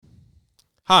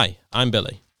Hi, I'm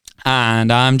Billy. And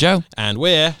I'm Joe. And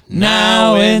we're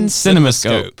now in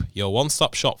CinemaScope, your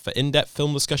one-stop shop for in-depth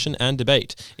film discussion and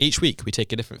debate. Each week, we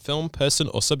take a different film, person,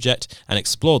 or subject and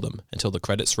explore them until the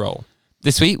credits roll.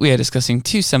 This week, we are discussing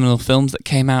two seminal films that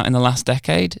came out in the last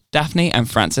decade, Daphne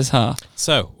and Frances Ha.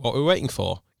 So, what we're waiting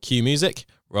for? Cue music,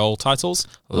 roll titles,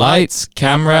 lights,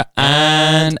 camera,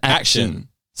 and action.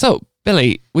 So,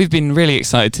 Billy, we've been really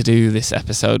excited to do this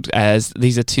episode as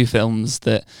these are two films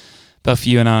that both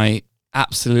you and I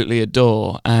absolutely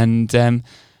adore, and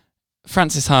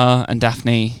Frances Ha and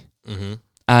Daphne,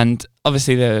 and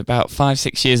obviously they're about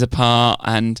 5-6 years apart,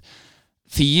 and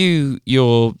for you,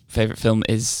 your favourite film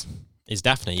is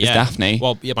Daphne, Daphne.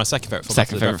 Well, yeah, my second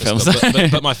favourite film.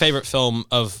 But my favourite film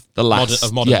of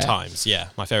modern times,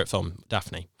 my favourite film,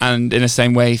 Daphne. And in the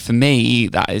same way, for me,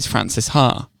 that is Frances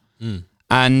Ha.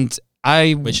 And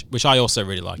which I also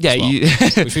really like. Yeah, as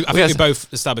well. I think we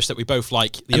both established that we both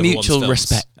like the other one's films. A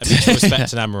mutual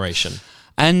respect and admiration.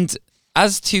 And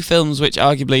as two films which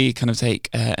arguably kind of take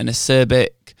an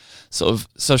acerbic, sort of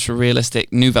social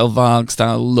realistic, nouvelle vague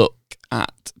style look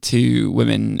at two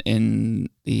women in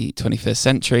the 21st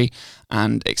century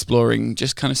and exploring,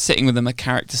 just kind of sitting with them, a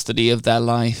character study of their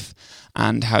life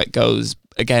and how it goes.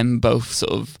 Again, both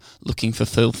sort of looking for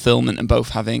fulfillment and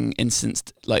both having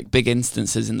big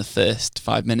instances in the first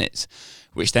 5 minutes,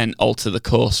 which then alter the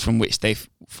course from which they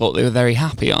thought they were very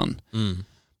happy on.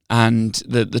 And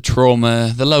the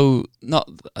trauma, not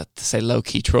to say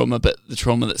low-key trauma, but the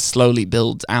trauma that slowly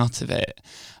builds out of it.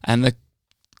 And they're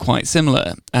quite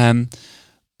similar, but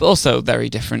also very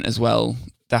different as well.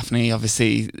 Daphne,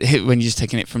 obviously, when you're just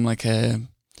taking it from like a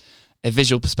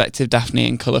visual perspective, Daphne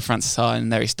in colour, Frances Ha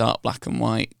in very stark black and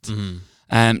white.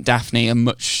 Daphne, a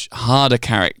much harder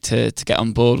character to get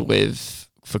on board with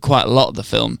for quite a lot of the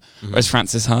film, whereas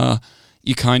Frances Ha,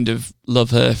 you kind of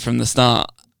love her from the start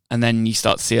and then you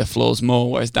start to see her flaws more,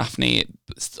 whereas Daphne,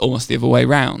 it's almost the other way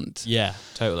round. Yeah,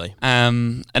 totally.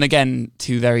 And again,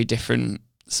 two very different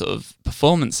sort of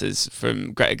performances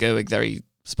from Greta Gerwig, very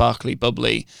sparkly,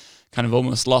 bubbly, kind of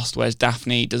almost lost, whereas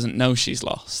Daphne doesn't know she's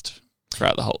lost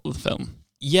throughout the whole of the film.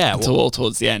 Yeah. Until all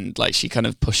towards the end, like she kind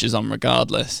of pushes on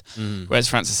regardless. Whereas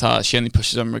Frances Ha, she only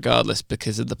pushes on regardless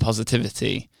because of the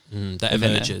positivity that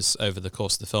emerges over the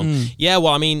course of the film. Yeah,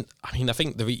 well, I mean, I think I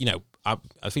think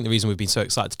the reason we've been so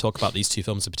excited to talk about these two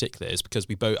films in particular is because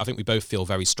we both feel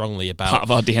very strongly about part of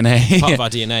our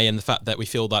DNA, and the fact that we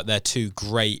feel that they're two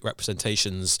great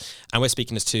representations, and we're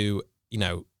speaking as two,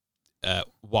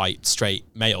 white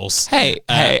straight males. Hey.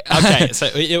 Okay, so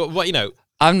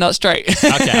I'm not straight.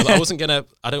 Okay,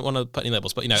 I don't want to put any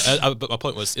labels, but but my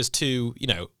point was, is two,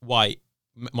 white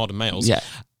modern males. Yeah.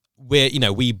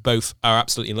 We both are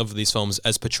absolutely in love with these films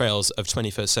as portrayals of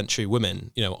 21st century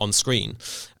women, on screen.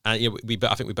 And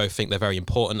I think we both think they're very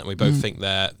important, and we both think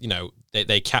they're,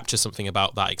 they capture something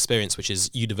about that experience which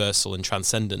is universal and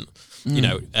transcendent, and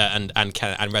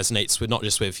resonates with not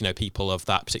just with people of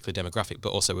that particular demographic, but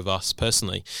also with us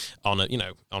personally on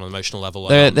an emotional level.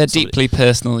 They're deeply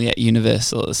personal yet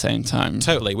universal at the same time.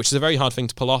 Totally, which is a very hard thing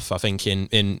to pull off, I think,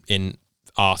 in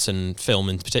art and film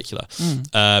in particular.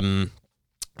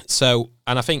 So,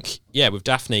 and I think, with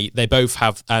Daphne, they both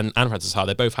have, and Frances Ha,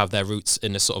 they both have their roots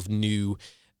in a sort of new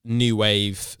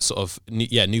wave, sort of,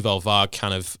 nouvelle vague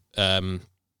kind of,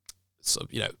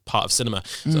 part of cinema.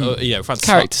 So, Frances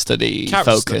character study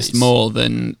focused more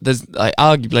than, there's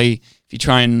arguably, if you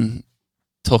try and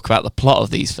talk about the plot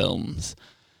of these films,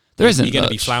 there isn't much. You're going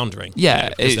to be floundering. Yeah.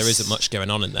 Because there isn't much going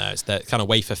on in there. It's that kind of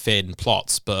wafer-thin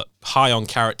plots, but high on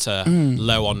character,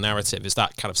 low on narrative. Is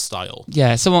that kind of style.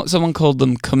 Yeah, someone called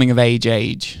them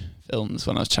coming-of-age films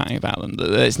when I was chatting about them.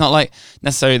 It's not like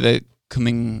necessarily the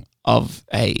coming of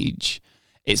age.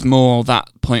 It's more that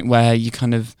point where you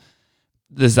kind of,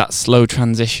 there's that slow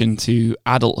transition to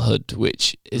adulthood,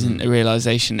 which isn't a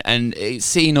realisation. And it's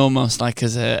seen almost like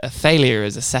as a failure,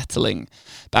 as a settling.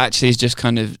 But actually is just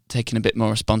kind of taking a bit more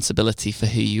responsibility for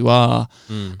who you are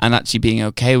and actually being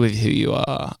okay with who you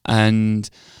are. And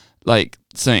like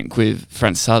something with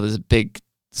Frances Ha, there's a big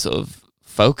sort of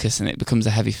focus, and it becomes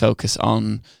a heavy focus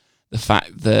on the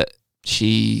fact that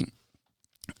she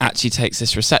actually takes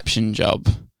this reception job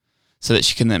so that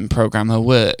she can then program her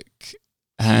work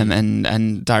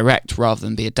and direct rather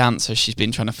than be a dancer she's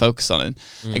been trying to focus on.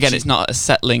 And again, it's not a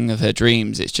settling of her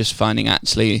dreams, it's just finding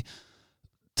actually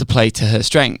to play to her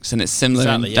strengths. And it's similar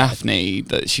in Daphne,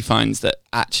 that she finds that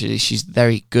actually she's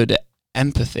very good at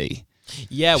empathy.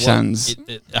 Yeah, well,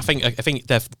 I think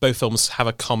both films have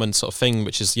a common sort of thing,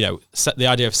 which is, you know, the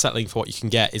idea of settling for what you can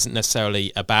get isn't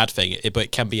necessarily a bad thing, but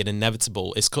it can be an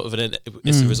inevitable. It's kind of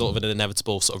it's a result of an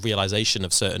inevitable sort of realization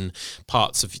of certain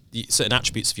parts of certain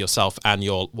attributes of yourself and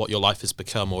what your life has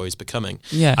become or is becoming.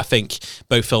 Yeah, I think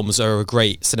both films are a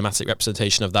great cinematic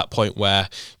representation of that point where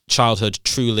childhood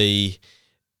truly.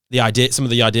 Some of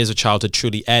the ideas of childhood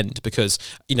truly end because,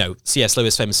 you know, C.S.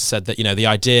 Lewis famously said that, you know, the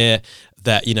idea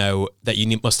that, you know, that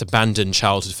you must abandon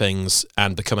childhood things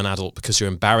and become an adult because you're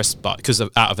embarrassed, out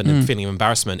of a feeling of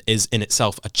embarrassment is in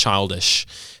itself a childish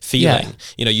feeling. Yeah.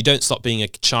 You know, you don't stop being a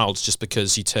child just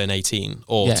because you turn 18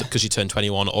 or because you turn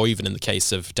 21, or even in the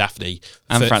case of Daphne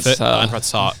and Frances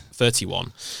Hart,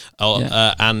 31.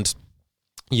 And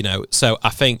you know, so I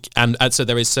think, and so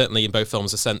there is certainly in both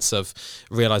films a sense of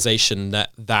realization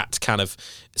that kind of,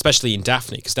 especially in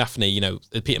Daphne, because Daphne, you know,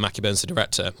 Peter Mackie Burns, the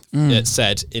director,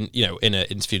 said in an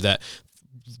interview that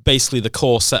basically the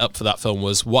core setup for that film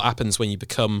was what happens when you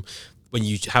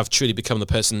have truly become the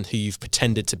person who you've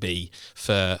pretended to be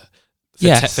for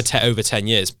over 10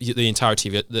 years, the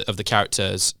entirety of the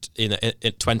characters in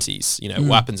 20s, you know,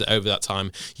 what happens over that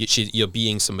time, you're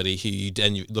being somebody who you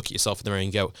look at yourself in the mirror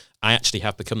and go, I actually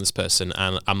have become this person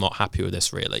and I'm not happy with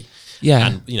this really. Yeah.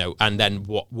 And, you know, and then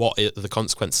what are the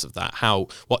consequences of that?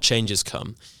 What changes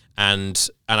come? And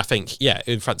I think,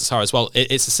 in Frances Ha as well,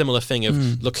 it's a similar thing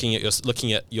of looking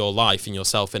at your life and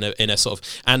yourself in a sort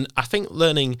of, and I think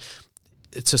learning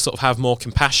to sort of have more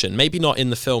compassion. Maybe not in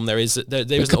the film. There is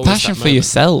compassion for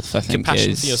yourself. I think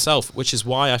compassion for yourself, which is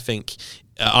why I think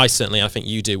I think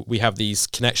you do. We have these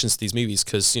connections to these movies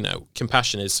because, you know,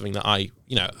 compassion is something that I,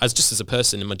 you know, as a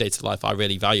person in my day-to-day life, I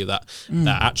really value that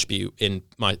attribute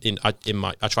I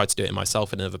try to do it in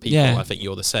myself and in other people. Yeah. I think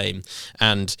you're the same,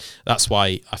 and that's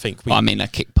why I think I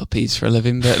kick puppies for a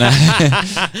living, but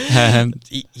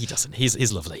he doesn't.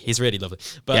 He's lovely. He's really lovely.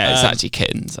 But it's actually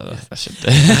kittens. So I should.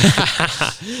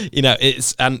 You know,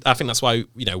 and I think that's why,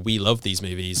 you know, we love these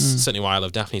movies. Certainly why I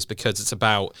love Daphne's, because it's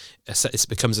about it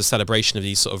becomes a celebration of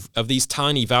these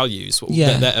tiny values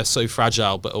that are so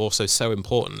fragile but also so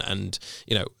important, and,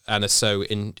 you know, and are so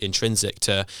intrinsic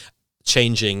to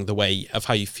changing the way of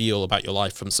how you feel about your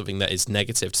life from something that is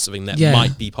negative to something that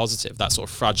might be positive. That sort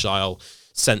of fragile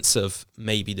sense of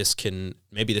maybe this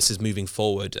is moving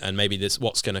forward, and maybe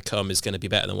what's going to come is going to be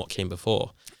better than what came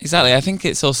before. Exactly. I think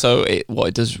it's also what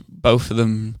it does both of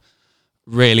them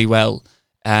really well.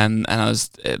 And I was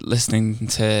listening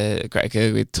to Greta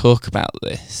Gerwig talk about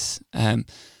this.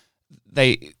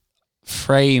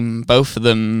 Both of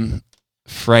them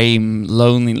frame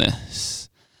loneliness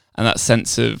and that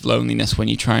sense of loneliness when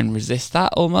you try and resist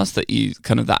that, almost,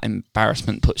 that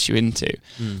embarrassment puts you into.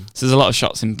 So there's a lot of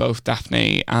shots in both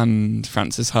Daphne and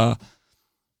Frances Ha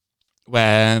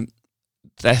where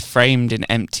they're framed in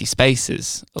empty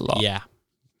spaces a lot. Yeah.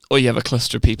 Or you have a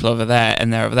cluster of people over there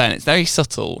and they're over there, and it's very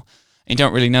subtle. You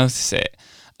don't really notice it.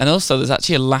 And also there's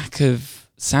actually a lack of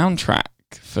soundtrack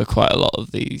for quite a lot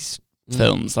of these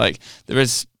films. Like, there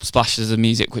is splashes of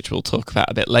music, which we'll talk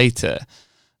about a bit later.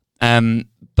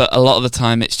 But a lot of the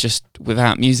time it's just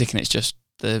without music, and it's just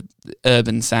the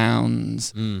urban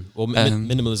sounds. Well,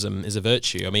 minimalism is a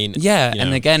virtue. I mean,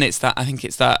 and again,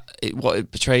 what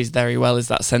it portrays very well is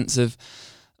that sense of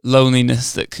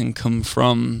loneliness that can come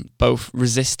from both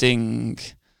resisting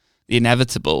the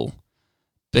inevitable,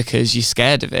 because you're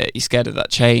scared of it, you're scared of that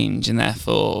change, and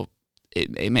therefore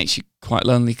it makes you quite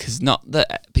lonely, because not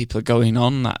that people are going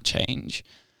on that change,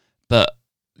 but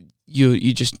you're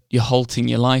halting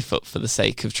your life up for the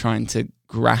sake of trying to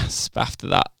grasp after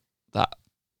that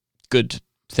good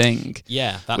thing,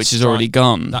 which is already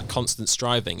gone. That constant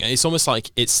striving. It's almost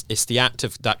like it's the act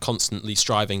of that constantly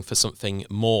striving for something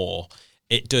more.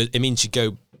 It means you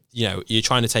go, you know, you're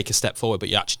trying to take a step forward, but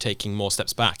you're actually taking more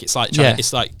steps back. It's like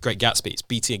it's like Great Gatsby. It's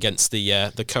beating against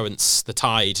the currents, the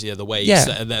tide, the waves,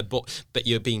 but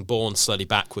you're being borne slowly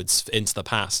backwards into the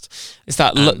past. It's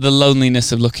that the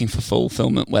loneliness of looking for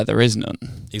fulfillment where there is none.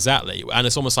 Exactly, and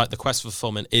it's almost like the quest for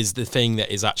fulfillment is the thing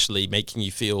that is actually making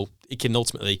you feel. It can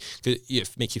ultimately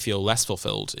make you feel less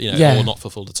fulfilled, or not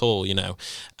fulfilled at all,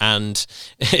 And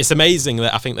it's amazing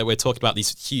that I think that we're talking about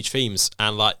these huge themes,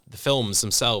 and like the films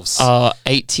themselves are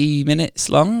 80 minutes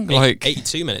long,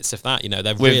 82 minutes, if that.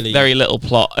 They're with really very little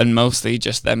plot and mostly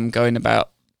just them going about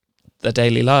their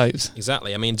daily lives.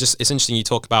 Exactly. I mean, it's interesting you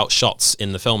talk about shots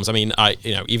in the films. I mean,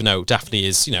 even though Daphne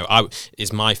is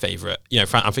my favorite,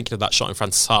 I'm thinking of that shot in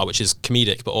Frances Ha, which is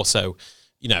comedic, but also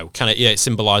kind of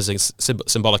symbolizing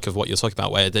symbolic of what you're talking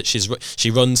about, where that she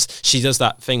does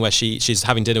that thing where she's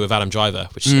having dinner with Adam Driver,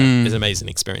 which is an amazing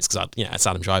experience because it's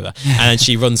Adam Driver, and then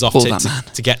she runs off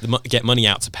to get money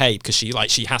out to pay because she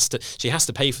has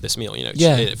to pay for this meal,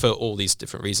 for all these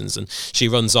different reasons, and she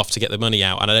runs off to get the money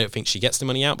out, and I don't think she gets the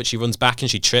money out, but she runs back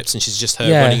and she trips, and she's just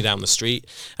her running down the street,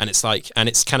 and it's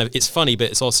it's funny,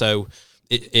 but it's also.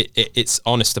 It's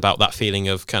honest about that feeling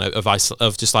of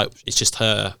just like it's just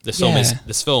her. This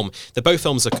film. Both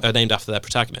films are named after their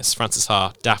protagonists, Frances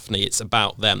Ha, Daphne. It's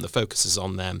about them. The focus is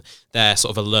on them. They're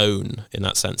sort of alone in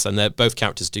that sense, and both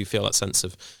characters do feel that sense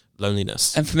of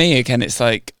loneliness. And for me, again, it's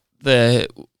like the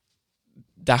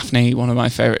Daphne. One of my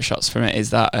favourite shots from it is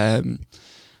that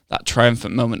that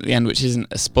triumphant moment at the end, which isn't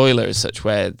a spoiler as such,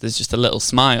 where there's just a little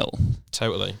smile.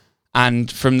 Totally. And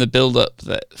from the build-up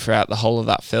that throughout the whole of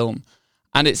that film.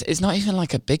 And it's not even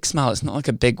like a big smile. It's not like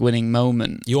a big winning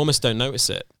moment. You almost don't notice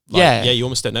it. You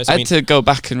almost don't notice it. I had to go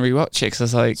back and rewatch it because I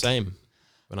was like... Same.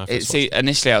 When I first watched it.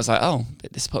 Initially I was like, oh,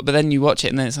 but then you watch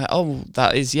it and then it's like, oh,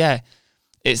 that is,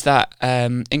 it's that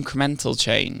incremental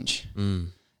change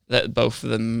that both of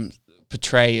them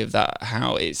portray of that,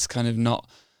 how it's kind of not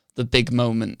the big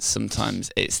moments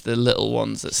sometimes. It's the little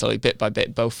ones that slowly, bit by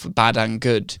bit, both for bad and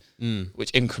good,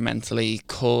 which incrementally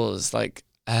cause like...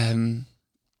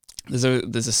 There's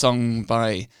a song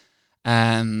by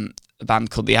a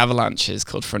band called The Avalanches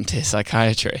called Frontier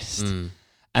Psychiatrist,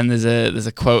 and there's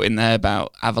a quote in there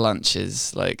about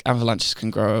avalanches, like avalanches can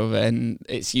grow over, and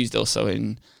it's used also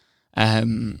in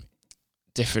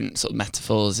different sort of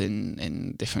metaphors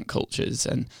in different cultures,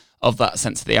 and of that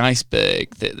sense of the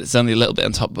iceberg, that there's only a little bit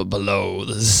on top, but below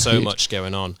there's so much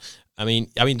going on. I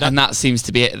mean, and that seems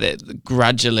to be it. That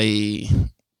gradually.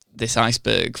 This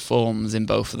iceberg forms in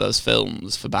both of those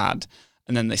films for bad,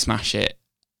 and then they smash it,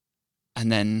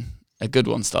 and then a good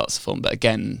one starts to form. But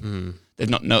again, they've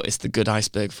not noticed the good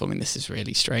iceberg forming. This is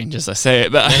really strange as I say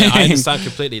it, but I understand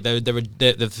completely.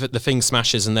 The thing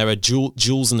smashes, and there are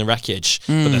jewels in the wreckage,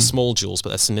 but they're small jewels, but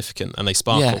they're significant and they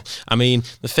sparkle. Yeah. I mean,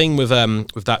 the thing with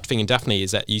that thing in Daphne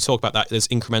is that you talk about that there's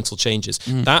incremental changes.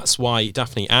 That's why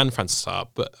Daphne and Frances Ha,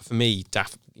 but for me,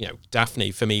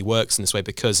 Daphne for me works in this way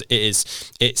because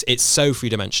it's so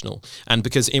three-dimensional, and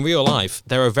because in real life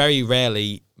there are very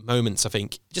rarely moments, I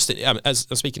think, just as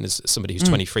I'm speaking as somebody who's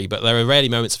 23, but there are rarely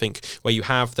moments, I think, where you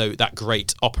have that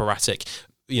great operatic,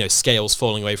 scales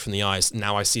falling away from the eyes.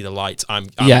 Now I see the light. I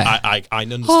understand. I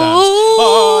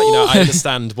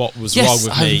understand what was wrong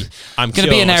with me. I'm going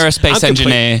to be an aerospace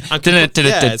engineer.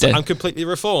 I'm completely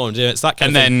reformed. It's that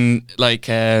kind of thing.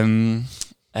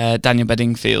 Then Daniel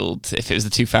Bedingfield, if it was the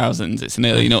 2000s, it's an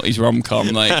early noughties rom-com.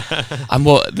 Like,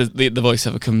 the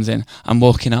voiceover comes in. I'm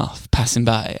walking off, passing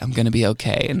by. I'm gonna be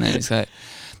okay, and then it's like,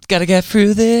 gotta get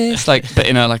through this. Like, but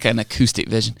like an acoustic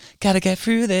version. Gotta get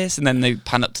through this, and then they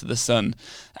pan up to the sun,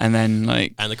 and then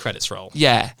and the credits roll.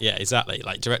 Yeah, exactly.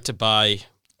 Like directed by,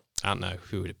 I don't know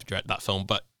who would direct that film,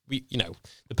 but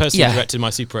the person who directed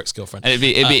My Super Ex-Girlfriend. And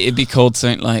it'd be called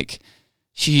something like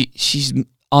she's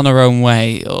on her own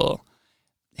way, or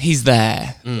he's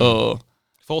there, or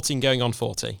 14 going on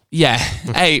 40. Yeah,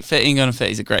 13 going on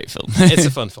 30 is a great film. It's a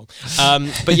fun film.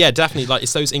 But yeah, definitely,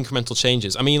 it's those incremental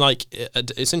changes. I mean,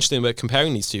 it's interesting we're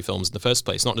comparing these two films in the first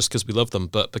place, not just because we love them,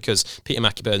 but because Peter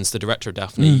Mackie-Burns, the director of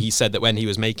Daphne, he said that when he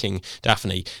was making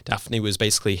Daphne was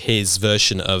basically his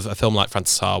version of a film like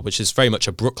Frances Ha, which is very much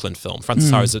a Brooklyn film. Frances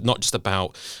Ha is not just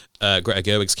about Greta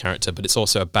Gerwig's character, but it's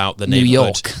also about the neighborhood. New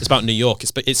York. It's about New York.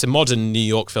 It's a modern New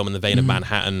York film in the vein of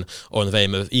Manhattan, or in the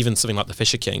vein of even something like The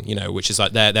Fisher King, which is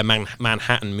like they're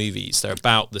Manhattan movies. They're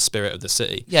about the spirit of the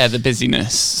city. Yeah, the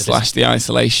busyness / the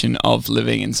isolation of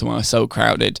living in somewhere so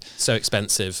crowded, so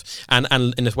expensive, and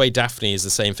in a way, Daphne is the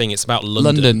same thing. It's about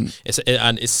London.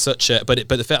 It's such a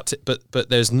but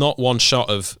there's not one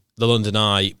shot of the London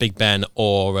Eye, Big Ben,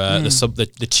 or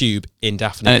the tube in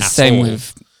Daphne. And it's the same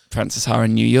with Frances Ha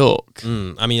in New York.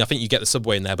 I mean, I think you get the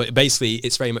subway in there, but basically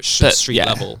it's very much street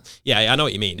level. Yeah, I know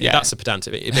what you mean. Yeah. That's a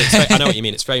pedantic. I know what you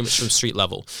mean. It's very much from street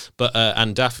level. But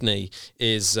and Daphne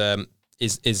is the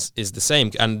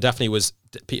same. And Daphne was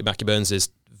Peter Mackie-Burns'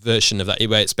 version of that,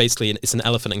 where it's basically it's an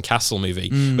elephant and castle movie,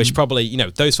 which probably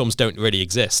those films don't really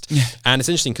exist. Yeah. And it's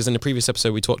interesting because in the previous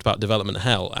episode we talked about development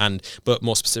hell, but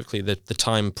more specifically the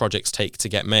time projects take to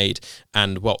get made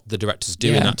and what the directors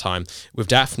do in that time. With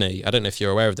Daphne, I don't know if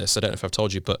you're aware of this, I don't know if I've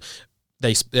told you, but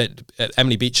they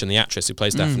Emily Beecham, the actress who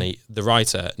plays Daphne, the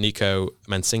writer Nico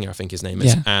Mensinger, I think his name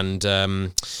is, and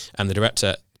the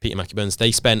director Peter Mackie-Burns,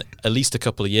 they spent at least a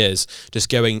couple of years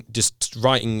just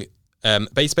writing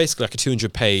basically like a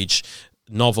 200-page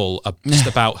novel just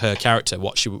about her character,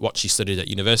 what she studied at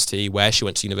university, where she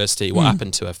went to university, what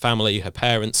happened to her family, her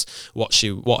parents, what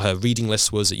her reading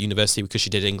list was at university, because she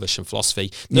did English and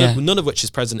philosophy. None of which is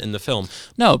present in the film.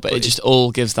 No, but it just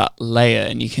all gives that layer,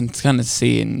 and you can kind of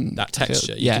see in that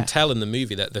texture. You can tell in the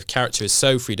movie that the character is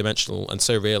so three-dimensional and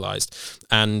so realised.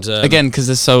 And again, because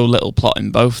there's so little plot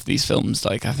in both these films,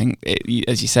 like I think,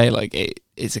 as you say, like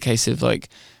it's a case of like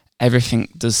everything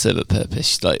does serve a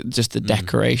purpose, like just the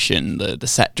decoration, the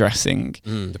set dressing,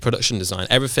 the production design.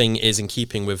 Everything is in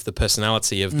keeping with the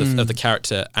personality of the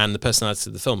character and the personality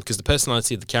of the film, because the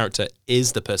personality of the character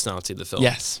is the personality of the film.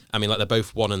 Yes. I mean, like, they're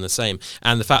both one and the same.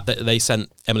 And the fact that they sent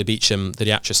Emily Beecham,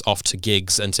 the actress, off to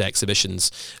gigs and to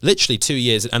exhibitions, literally 2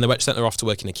 years, and they sent her off to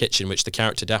work in a kitchen, which the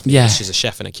character Daphne is. She's a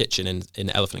chef in a kitchen in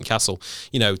Elephant and Castle.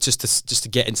 You know, just to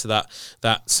get into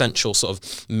that central sort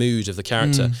of mood of the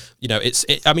character. You know,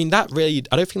 I mean, that really,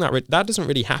 I don't think that doesn't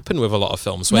really happen with a lot of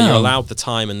films where you're allowed the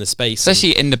time and the space,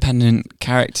 especially independent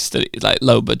character study, like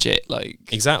low budget, like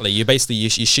exactly. You basically you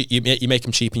shoot, you make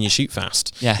them cheap and you shoot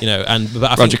fast. Yeah, you know,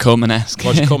 but Roger Corman-esque.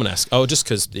 Roger Corman-esque. Oh, just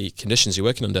because the conditions you're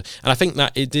working under, and I think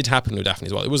that it did happen with Daphne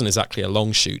as well. It wasn't exactly a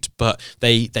long shoot, but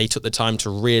they took the time to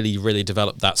really, really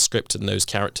develop that script and those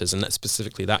characters, and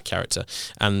specifically that character.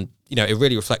 And you know, it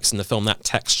really reflects in the film that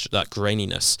texture, that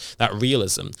graininess, that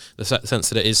realism, the sense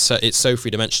that it's so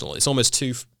three-dimensional. It's almost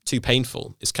too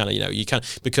painful. It's kind of, you know, you can,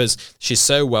 because she's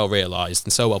so well realized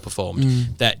and so well performed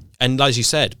that, and as you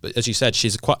said,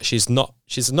 she's not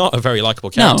a very likable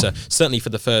character. No. Certainly for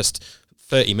the first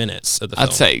 30 minutes of the film.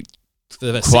 I'd say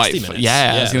quite 60 minutes.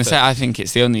 Yeah, I was going to say, I think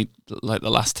it's the only, like,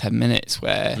 the last 10 minutes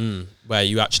where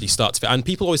you actually start to, and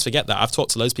people always forget that. I've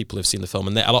talked to loads of people who've seen the film,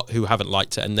 and a lot who haven't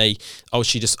liked it, and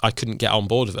I couldn't get on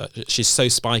board with her. She's so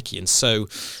spiky and so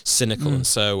cynical and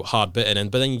so hard bitten,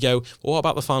 but then you go, well, what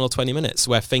about the final 20 minutes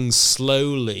where things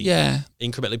slowly,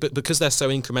 incrementally, but because they're so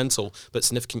incremental but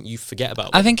significant, you forget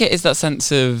about them. I think it is that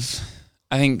sense of,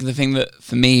 I think the thing that,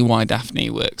 for me, why Daphne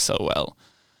works so well,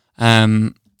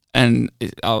 and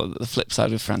the flip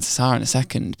side with Frances Ha in a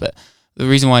second, but the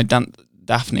reason why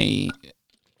Daphne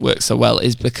works so well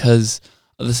is because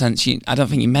of the sense I don't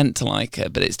think you meant to like her,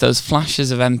 but it's those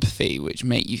flashes of empathy which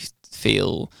make you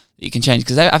feel that you can change.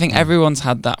 Because I think everyone's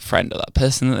had that friend or that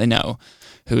person that they know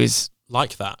who is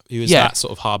like that, who is that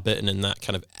sort of hard bitten and that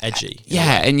kind of edgy.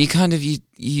 And you kind of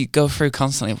you go through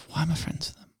constantly, why am I friends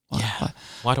with them?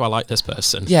 Why do I like this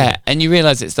person? Yeah, and you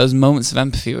realise it's those moments of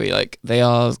empathy where you're like, they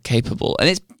are capable,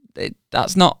 and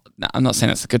that's not. I'm not saying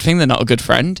that's a good thing. They're not a good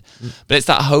friend, but it's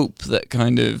that hope that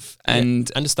kind of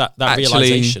and just that actually,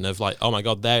 realization of like, oh my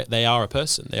God, they are a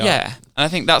person. They are. Yeah, and I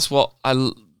think that's what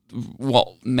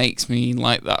makes me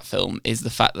like that film is the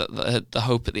fact that the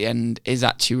hope at the end is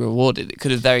actually rewarded. It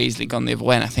could have very easily gone the other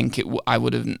way, and I think I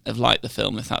wouldn't have liked the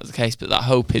film if that was the case. But that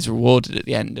hope is rewarded at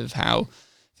the end of how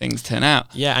things turn out.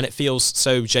 Yeah, and it feels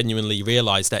so genuinely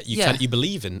realised that you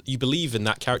believe in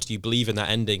that character, you believe in that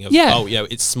ending of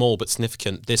it's small but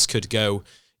significant. This could go,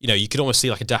 you know, you could almost see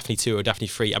like a Daphne 2 or a Daphne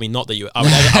 3. I mean, not that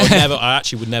I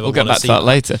actually would never we'll get back to that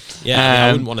later. Yeah,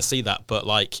 I wouldn't want to see that, but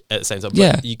like at the same time,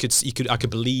 I could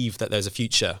believe that there's a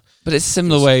future. But it's a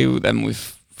similar way then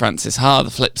with Frances Ha, the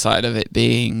flip side of it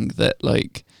being that,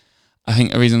 like, I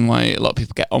think the reason why a lot of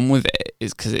people get on with it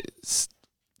is because it's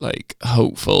like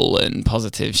hopeful and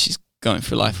positive. She's going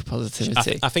through life with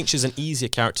positivity. I think she's an easier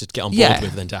character to get on board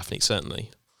with than Daphne,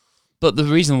 certainly. But the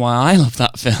reason why I love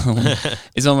that film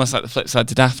is almost like the flip side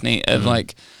to Daphne of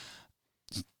like,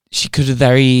 she could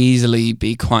very easily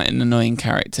be quite an annoying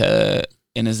character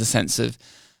in as a sense of,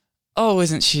 oh,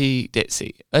 isn't she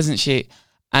ditzy? Isn't she?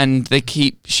 And they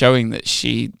keep showing that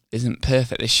she isn't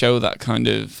perfect. They show that kind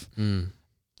of,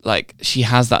 like, she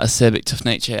has that acerbic, tough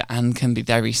nature and can be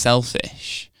very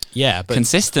selfish. Yeah, but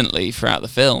consistently throughout the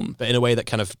film, but in a way that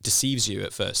kind of deceives you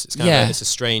at first. It's kind of it's a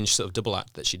strange sort of double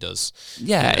act that she does.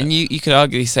 Yeah, and you could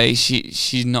arguably say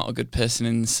she's not a good person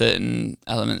in certain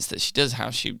elements that she does, how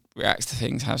she reacts to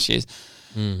things, how she is.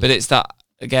 But it's that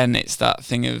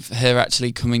thing of her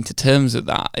actually coming to terms with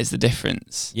that is the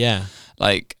difference. Yeah,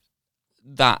 like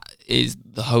that is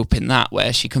the hope in that,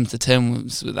 where she comes to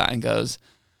terms with that and goes,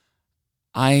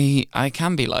 I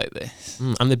can be like this.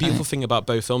 And the beautiful thing about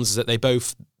both films is that they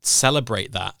both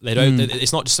celebrate that. They don't.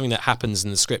 It's not just something that happens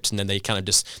in the script and then they kind of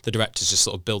just, the directors just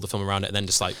sort of build the film around it and then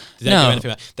just like they don't do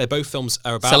anything about it. They're both films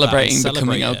are about celebrating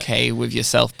becoming okay with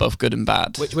yourself, both good and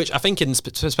bad. Which I think,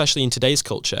 especially in today's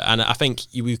culture, and I think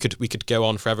we could go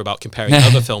on forever about comparing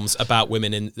other films about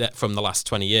women from the last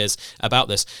 20 years about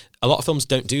this. A lot of films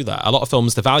don't do that. A lot of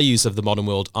films, the values of the modern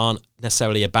world aren't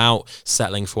necessarily about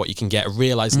settling for what you can get,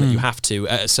 realizing that you have to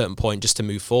at a certain point just to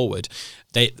move forward.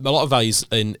 a lot of values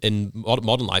in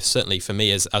modern life, certainly for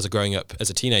me as a growing up as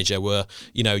a teenager, were,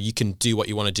 you can do what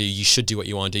you want to do, you should do what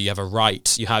you want to do, you have a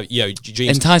right, you have,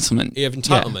 dreams. Entitlement. You have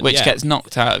entitlement, which gets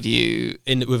knocked out of you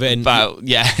within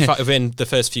the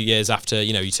first few years after,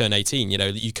 you turn 18,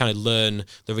 you kind of learn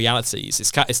the realities.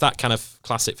 It's that kind of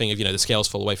classic thing of, the scales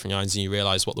fall away from your eyes and you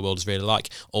realise what the world is really like.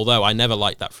 Although I never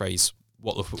liked that phrase,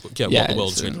 what the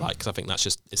world's really like, because I think that's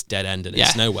just, it's dead end and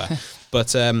it's nowhere.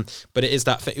 But it is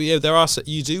that thing.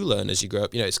 You do learn as you grow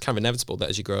up. It's kind of inevitable that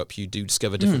as you grow up, you do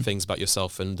discover different things about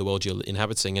yourself and the world you're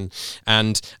inhabiting.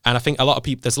 And I think a lot of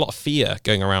people, there's a lot of fear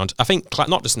going around. I think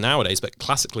not just nowadays, but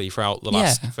classically throughout the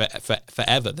last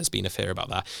forever, there's been a fear about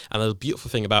that. And the beautiful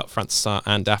thing about Frances Ha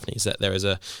and Daphne is that there is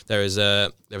a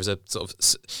sort of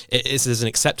there's an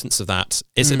acceptance of that.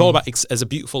 It's all about as a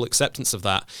beautiful acceptance of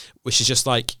that, which is just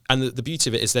like, and the beauty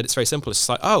of it is that it's very simple. It's just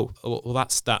like, oh, well,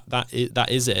 that's that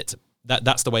is it.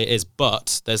 That's the way it is,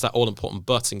 but there's that all important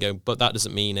but, and going, but that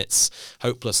doesn't mean it's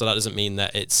hopeless, or that doesn't mean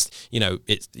that it's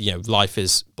life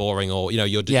is boring, or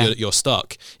you're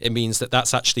stuck. It means that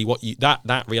that's actually what you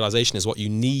that realization is what you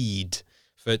need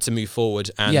to move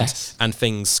forward, and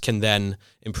things can then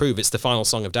improve. It's the final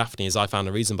song of Daphne is I Found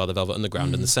a Reason by the Velvet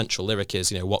Underground, and the central lyric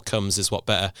is what comes is what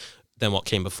better than what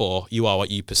came before. You are what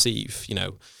you perceive,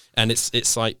 and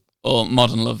it's like. Or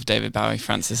Modern Love, David Bowie,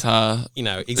 Frances Ha.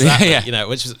 Exactly.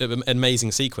 Which is an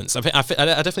amazing sequence. I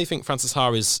definitely think Frances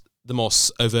Ha is the more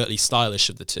overtly stylish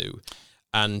of the two.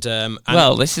 And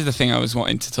well, this is the thing I was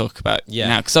wanting to talk about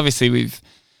now, because obviously we've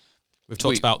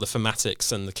talked about the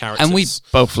thematics and the characters. And we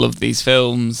both love these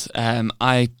films.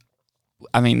 I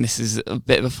mean, this is a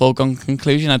bit of a foregone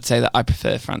conclusion. I'd say that I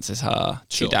prefer Frances Ha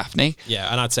to Daphne.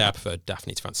 Yeah, and I'd say I prefer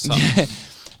Daphne to Frances Ha.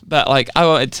 But I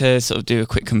wanted to sort of do a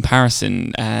quick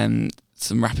comparison,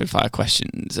 some rapid fire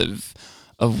questions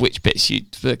of which bits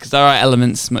because there are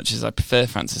elements, much as I prefer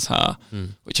Frances Ha,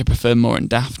 which I prefer more in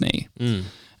Daphne.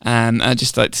 I'd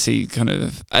just like to see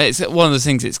it's one of those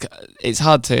things. It's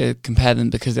hard to compare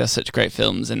them because they're such great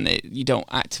films, and you don't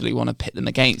actively want to pit them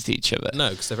against each other.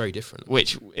 No, because they're very different.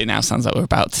 Which it now sounds like we're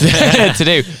about to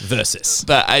do. Versus.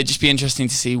 But it'd just be interesting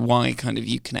to see why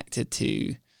you connected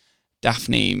to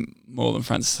Daphne more than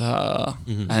Frances Ha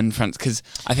and Frances, because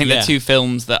I think they're two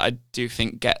films that I do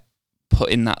think get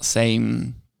put in that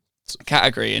same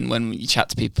category. And when you chat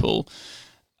to people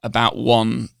about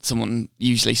one, someone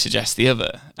usually suggests the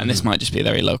other, and this might just be a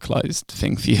very localized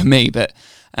thing for you and me, but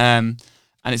and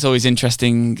it's always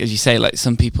interesting, as you say, like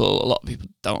a lot of people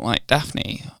don't like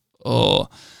Daphne or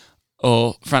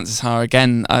Frances Ha.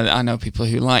 Again, I know people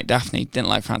who like Daphne didn't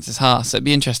like Frances Ha, so it'd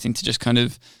be interesting to just kind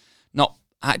of not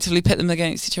actively pit them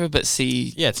against each other, but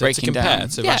see to compare,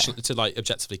 to like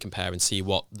objectively compare and see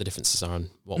what the differences are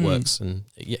and what works, and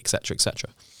etc.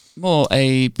 More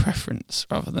a preference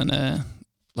rather than a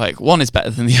one is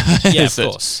better than the other. Yeah, of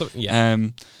course. So,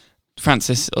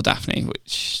 Frances or Daphne,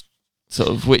 which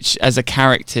as a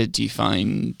character do you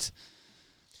find,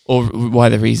 or why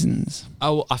the reasons?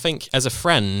 Oh, I think as a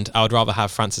friend, I would rather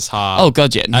have Frances Ha. Oh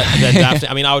God, yeah. Than Daphne.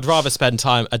 I mean, I would rather spend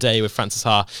a day with Frances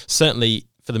Ha. Certainly.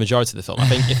 For the majority of the film, I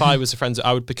think if I was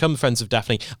I would become friends with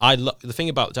Daphne. The thing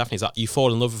about Daphne is that you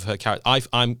fall in love with her character.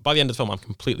 I'm by the end of the film, I'm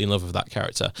completely in love with that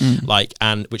character.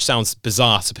 And which sounds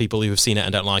bizarre to people who have seen it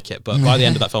and don't like it, but by the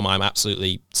end of that film, I'm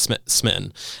absolutely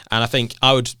smitten. And I think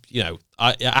I would,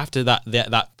 after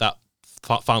that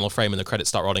final frame and the credits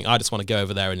start rolling, I just want to go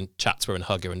over there and chat to her and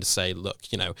hug her and just say, look,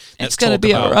 it's going to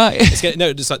be all right.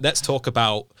 Let's talk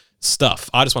about stuff.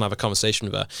 I just want to have a conversation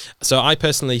with her. So I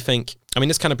personally think,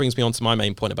 this kind of brings me on to my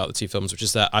main point about the two films, which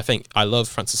is that I think I love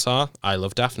Frances Ha, I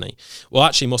love Daphne. Well,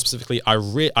 actually, more specifically, I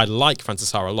like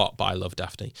Frances Ha a lot, but I love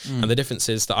Daphne. And the difference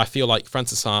is that I feel like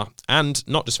Frances Ha, and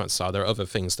not just Frances Ha, there are other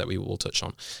things that we will touch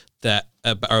on that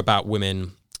are about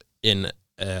women in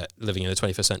living in the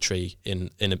 21st century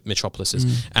in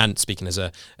metropolises. And speaking as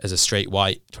a straight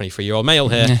white 23-year-old male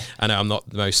here, I know I'm not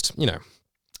the most,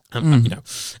 I'm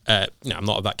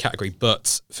not of that category,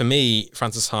 but for me,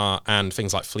 Frances Ha and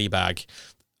things like Fleabag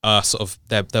are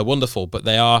they're wonderful, but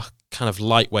they are kind of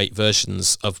lightweight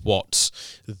versions of what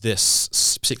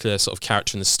this particular sort of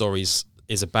character in the stories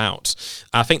is about.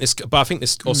 I think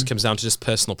this also comes down to just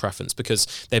personal preference,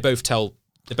 because they both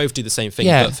do the same thing.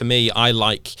 But for me, I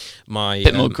like my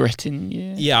bit more grit in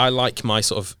you. Yeah, I like my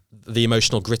sort of the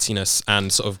emotional grittiness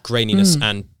and sort of graininess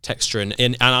and texture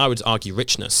and I would argue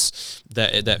richness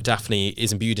that Daphne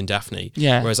is imbued in Daphne.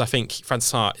 Yeah. Whereas I think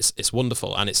Frances Ha is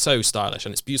wonderful, and it's so stylish,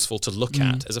 and it's beautiful to look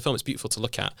at. As a film, it's beautiful to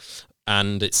look at,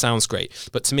 and it sounds great.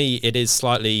 But to me, it is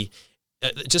slightly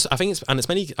it's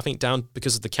mainly down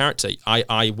because of the character.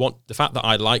 I want the fact that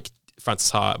I like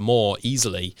Frances Ha more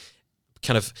easily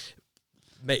kind of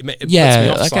puts me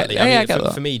off slightly.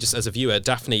 For me, just as a viewer,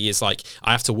 Daphne is like,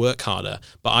 I have to work harder,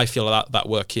 but I feel that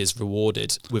work is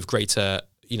rewarded with greater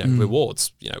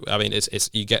rewards. I mean, it's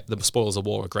you get the spoils of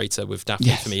war are greater with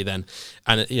Daphne for me then,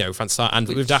 and Frances Ha, and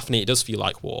with Daphne it does feel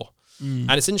like war.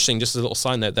 And it's interesting, just as a little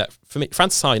side note, that for me,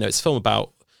 Frances Ha, it's a film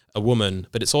about a woman,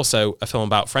 but it's also a film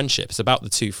about friendship. It's about the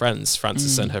two friends,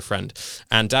 Frances and her friend,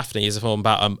 and Daphne is a film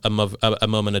about a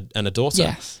mum and a daughter.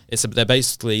 Yes.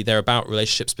 They're about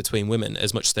relationships between women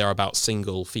as much as they are about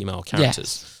single female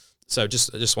characters. Yes. So I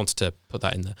just wanted to put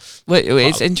that in there. Well,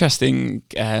 it's interesting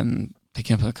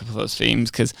picking up on a couple of those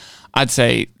themes, because I'd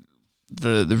say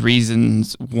the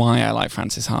reasons why I like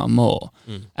Frances Ha more,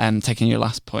 taking your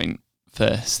last point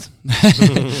first,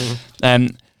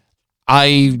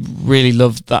 I really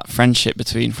loved that friendship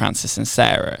between Frances and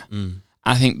Sarah.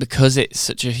 I think because it's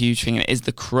such a huge thing, and it is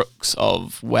the crux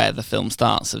of where the film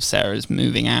starts, of Sarah's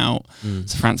moving out,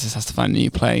 so Frances has to find a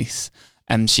new place,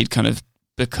 and she'd kind of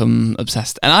become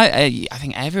obsessed. And I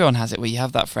think everyone has it, where you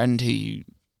have that friend who you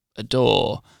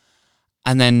adore,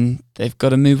 and then they've got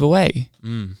to move away,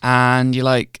 and you're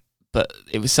like, but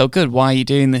it was so good, why are you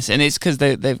doing this? And it's because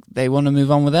they want to move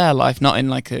on with their life, not in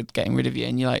like a getting rid of you.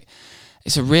 And you're like,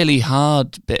 it's a really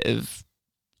hard bit of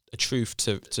a truth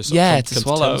to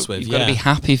swallow. You've got to be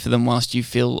happy for them whilst you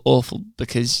feel awful,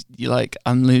 because you're like,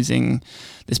 I'm losing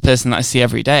this person that I see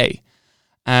every day.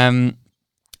 And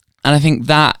I think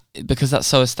that, because that's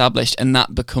so established, and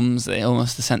that becomes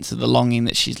almost the sense of the longing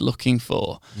that she's looking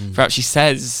for. For she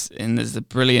says, and there's a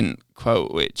brilliant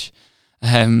quote which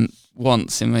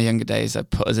once in my younger days I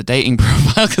put as a dating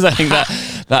profile, because I think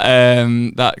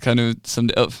that kind of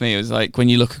summed it up for me. It was like, when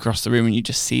you look across the room and you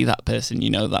just see that person,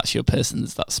 that's your person.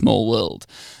 There's that small world,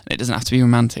 and it doesn't have to be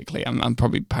romantically. I'm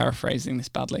probably paraphrasing this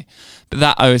badly, but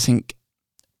that I always think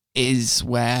is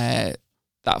where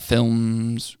that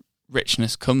film's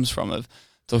richness comes from, of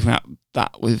talking about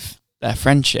that with their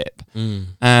friendship.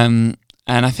 And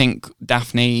I think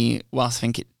Daphne, whilst I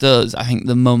think it does, I think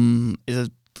the mum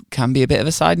can be a bit of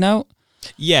a side note.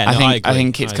 Yeah, I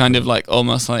think it's kind of like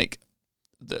almost like,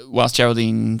 whilst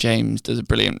Geraldine James does a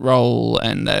brilliant role,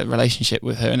 and the relationship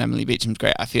with her and Emily Beecham's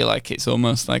great, I feel like it's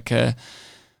almost like it's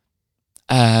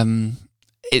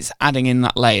adding in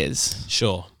that layers.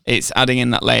 Sure. It's adding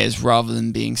in that layers rather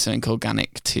than being something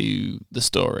organic to the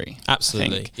story.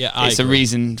 Absolutely. It's a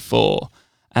reason for,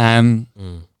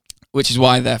 which is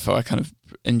why, therefore, I kind of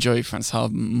enjoy Frances Ha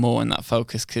more in that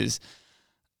focus, because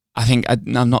I think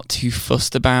I'm not too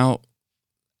fussed about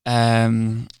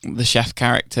the chef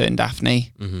character in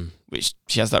Daphne, which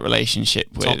she has that relationship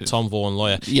with Tom Vaughan,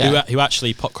 lawyer, who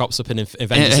actually crops up in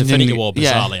Avengers Infinity War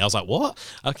bizarrely. I was like, what?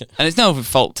 Okay. And it's no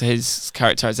fault to his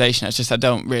characterization. It's just I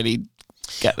don't really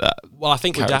get that. Well, I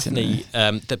think with Daphne,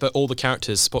 but all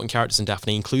the supporting characters in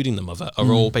Daphne, including the mother,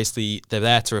 are all basically, they're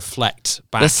there to reflect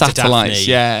back to Daphne,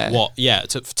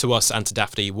 to us and to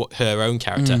Daphne, her own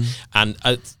character, and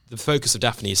the focus of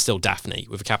Daphne is still Daphne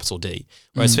with a capital D.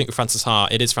 Whereas I think with Frances Ha,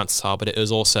 it is Frances Ha, but it is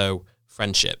also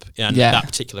friendship, and that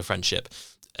particular friendship.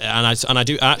 And I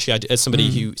do actually, as somebody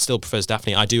who still prefers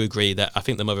Daphne, I do agree that I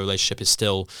think the mother relationship is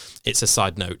still, it's a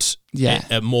side note,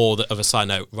 more of a side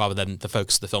note rather than the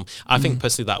focus of the film. I think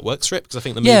personally that works for it, because I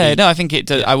think the movie. I think it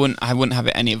does. I wouldn't have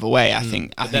it any other way. I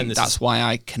think that's why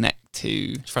I connect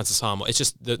to Frances Ha. It's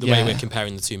just the way we're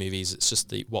comparing the two movies. It's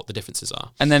just what the differences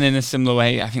are. And then in a similar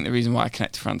way, I think the reason why I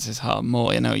connect to Frances Ha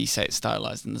more, you say it's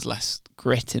stylized and there's less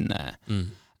grit in there,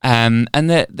 and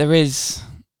there is.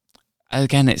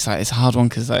 Again, it's a hard one,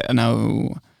 because I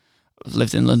know I've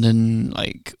lived in London,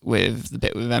 like with the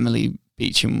bit with Emily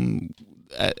Beecham,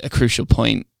 a crucial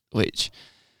point which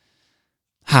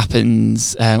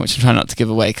happens, which I'm trying not to give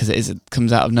away, because it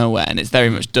comes out of nowhere, and it's very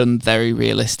much done very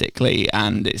realistically,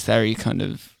 and it's very kind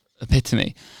of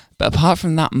epitome. But apart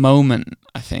from that moment,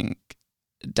 I think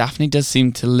Daphne does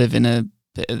seem to live in a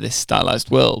bit of this stylized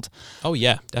world. Oh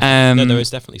yeah, definitely. There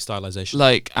is definitely stylization.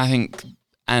 Like, I think,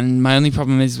 and my only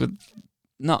problem is with.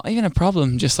 Not even a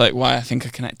problem, just like why I think I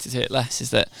connected to it less, is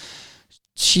that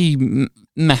she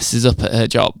messes up at her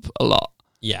job a lot.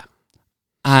 Yeah.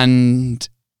 And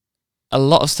a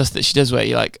lot of stuff that she does where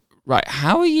you're like, right,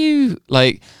 how are you,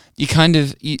 like, you kind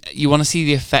of, you want to see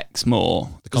the effects more.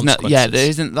 The consequences. There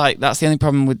isn't, like, that's the only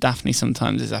problem with Daphne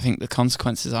sometimes, is I think the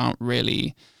consequences aren't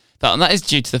really, and that is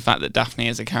due to the fact that Daphne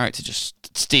as a character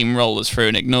just steamrollers through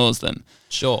and ignores them.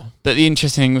 Sure. But the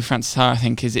interesting thing with Frances Ha, I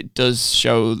think, is it does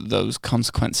show those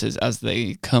consequences as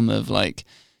they come, of like,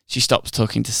 she stops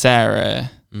talking to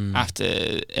Sarah after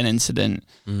an incident.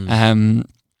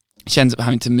 She ends up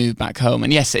having to move back home.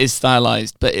 And yes, it is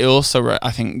stylized, but it also,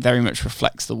 I think, very much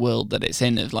reflects the world that it's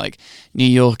in, of like, New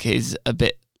York is a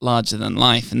bit larger than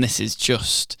life, and this is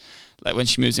just like when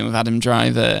she moves in with Adam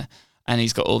Driver and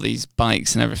he's got all these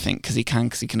bikes and everything because he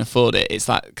can afford it. It's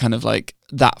that kind of like,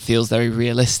 that feels very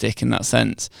realistic in that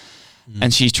sense.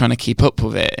 And she's trying to keep up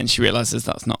with it, and she realizes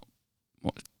that's not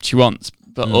what she wants.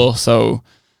 But also,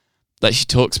 like, she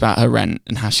talks about her rent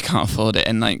and how she can't afford it,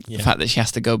 and like the fact that she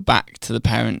has to go back to the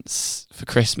parents for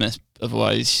Christmas,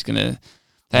 otherwise she's gonna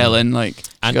fail. And like,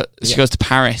 she goes to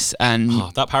Paris, and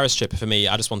that Paris trip for me,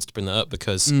 I just wanted to bring that up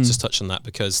because just touch on that,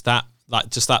 because that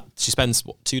she spends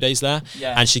 2 days there,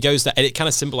 and she goes there, and it kind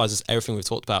of symbolizes everything we've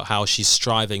talked about, how she's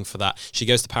striving for that. She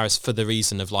goes to Paris for the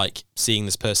reason of like seeing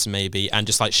this person maybe, and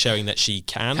just like showing that she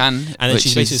can. And then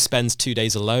she basically spends 2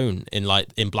 days alone in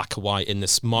black and white in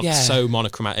this so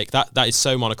monochromatic. That is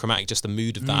so monochromatic, just the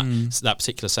mood of that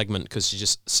particular segment, because she's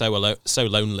just so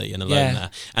lonely and alone there,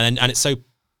 and it's so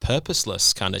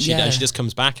purposeless kind of. She just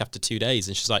comes back after 2 days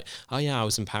and she's like, oh yeah, I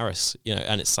was in Paris,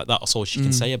 and it's like that's all she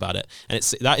can say about it, and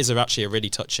that is actually a really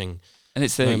touching and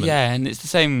it's moment. And it's the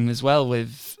same as well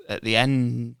with at the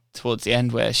end, towards the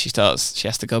end, where she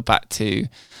has to go back to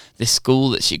this school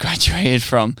that she graduated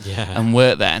from and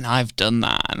work there, and I've done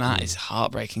that, and that is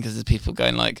heartbreaking, because there's people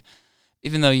going like,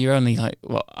 even though you're only like,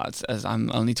 as I'm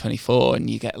only 24, and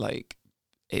you get like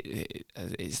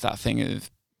it's that thing of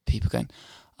people going,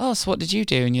 oh, so what did you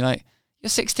do? And you're like, you're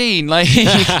 16, like,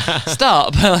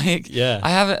 stop. Like, I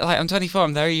haven't, like, I'm 24,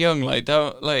 I'm very young, like,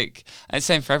 don't, like, and it's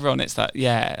the same for everyone. It's that,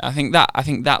 I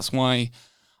think that's why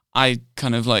I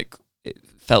kind of like, it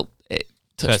felt it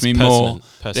touched me more,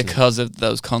 because of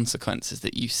those consequences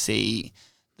that you see,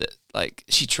 that like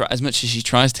as much as she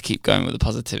tries to keep going with the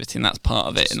positivity, and that's part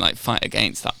of it, and like fight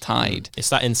against that tide. It's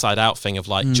that inside out thing of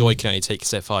like, joy can only take you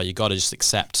so far. You got to just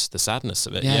accept the sadness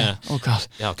of it. Oh god.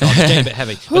 Oh god, it's getting a bit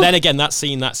heavy. But then again, that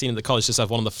scene at the college just have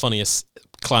one of the funniest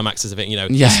climaxes of it.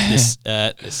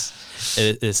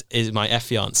 This is my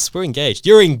affiance. We're engaged.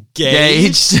 You're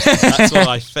engaged. That's one of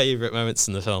my favourite moments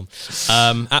in the film.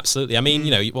 Absolutely. I mean,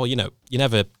 you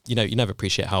never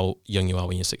appreciate how young you are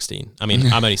when you're 16. I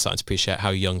mean, I'm only starting to appreciate how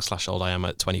young/old I am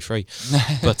at 23.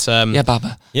 But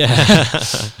Baba.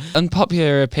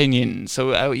 Unpopular opinion.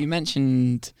 So you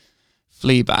mentioned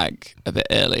Fleabag a bit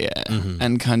earlier,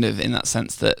 and kind of in that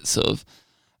sense that sort of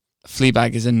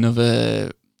Fleabag is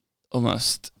another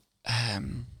almost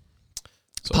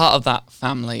part of that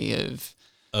family of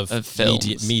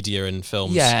films. media and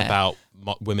films about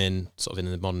women sort of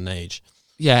in the modern age.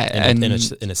 In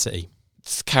a city.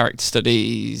 It's character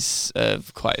studies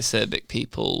of quite acerbic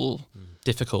people.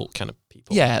 Difficult kind of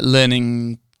people. Yeah,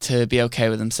 learning to be okay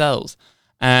with themselves.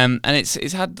 And it's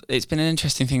been an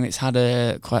interesting thing that's had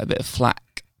quite a bit of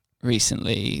flack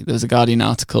recently. There was a Guardian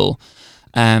article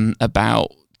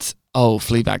about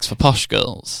Fleabag's for posh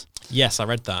girls. Yes, I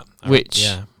read that.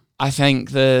 I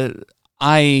think that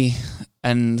I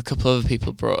and a couple of other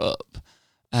people brought up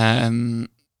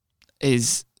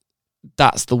is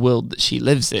that's the world that she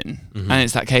lives in, and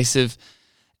it's that case of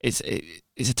it's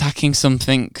attacking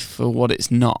something for what it's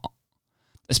not,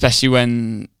 especially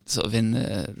when sort of in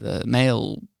the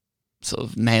male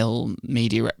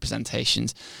media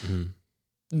representations.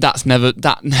 That never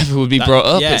would be brought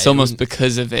up. It's almost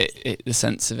because of it, the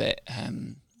sense of it.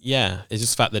 It's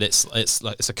just the fact that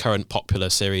it's a current popular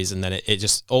series, and then it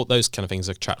just, all those kind of things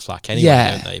attract flack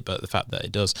anyway, don't they? But the fact that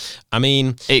it does, I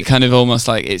mean, it kind of almost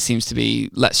like it seems to be,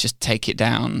 let's just take it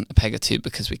down a peg or two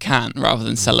because we can, rather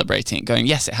than celebrating it, going,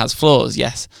 yes, it has flaws.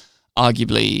 Yes,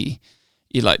 arguably,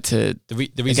 you'd like to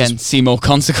again see more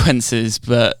consequences,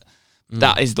 but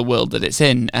that is the world that it's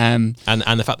in. And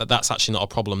the fact that that's actually not a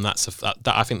problem. That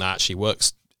I think that actually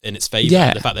works in its favour.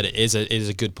 Yeah. The fact that it is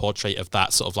a good portrait of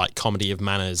that sort of like comedy of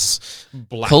manners,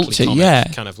 black culture,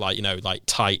 kind of like, like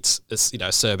tight,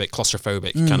 acerbic,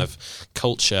 claustrophobic kind of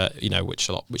culture,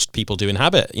 which people do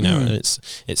inhabit, and it's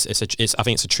I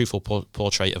think it's a truthful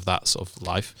portrait of that sort of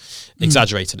life,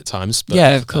 exaggerated at times. But,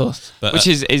 of course. But which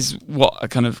is what I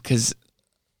kind of, because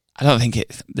I don't think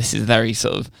this is a very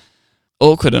sort of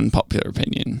awkward, unpopular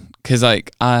opinion, because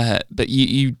but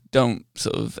you don't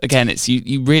sort of, again, it's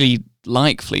you really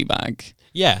like Fleabag.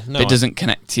 But it doesn't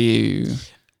connect to you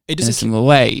in a similar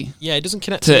way. Yeah, it doesn't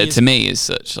connect to me as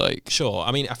such. Like, sure.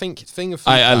 I mean, I think thing of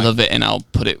Fleabag, I love it, and I'll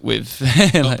put it with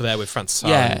up there with Frances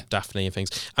Ha and Daphne and things.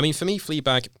 I mean, for me,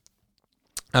 Fleabag.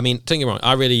 I mean, don't get me wrong,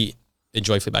 I really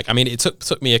enjoy Fleabag. I mean, it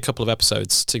took me a couple of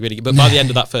episodes to really, but by the end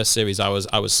of that first series, I was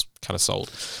kind of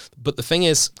sold. But the thing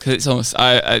is, because it's almost,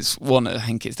 I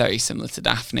think it's very similar to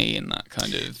Daphne in that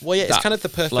kind of. Well, yeah, it's kind of the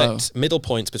perfect middle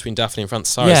point between Daphne and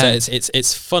Frances Ha. Yeah.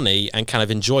 It's funny and kind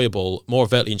of enjoyable, more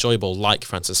overtly enjoyable, like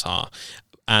Frances Ha.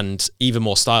 and even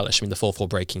more stylish. I mean, the 4/4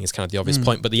 breaking is kind of the obvious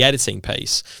point, but the editing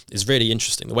pace is really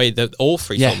interesting. The way that all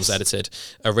three films edited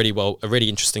are really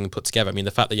interesting and put together. I mean,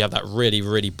 the fact that you have that really,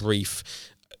 really brief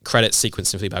credit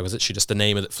sequence in Fleabag was literally just the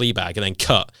name of the Fleabag, and then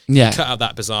cut out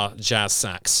that bizarre jazz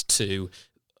sax to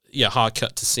hard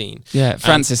cut to scene. Yeah,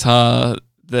 Frances Ha.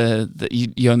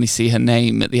 You only see her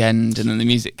name at the end, and then the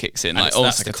music kicks in, like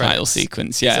almost like a title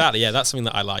sequence. Yeah, exactly. Yeah, that's something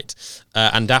that I liked.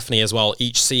 And Daphne as well.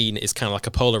 Each scene is kind of like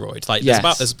a Polaroid. Like there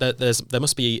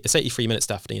must be, it's 83 minutes,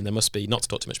 Daphne, and there must be, not to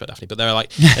talk too much about Daphne, but there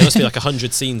must be like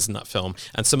 100 scenes in that film,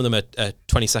 and some of them are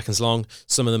 20 seconds long,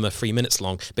 some of them are 3 minutes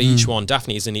long. But each one,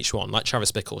 Daphne is in each one. Like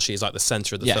Travis Bickle, she's like the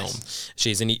center of the film.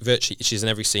 She's in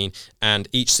every scene, and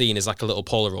each scene is like a little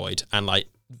Polaroid, and like,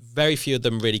 very few of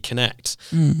them really connect,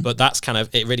 but that's kind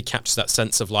of, it really captures that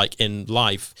sense of like in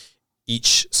life,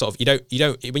 each sort of, you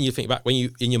don't when you think back, when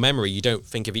you in your memory, you don't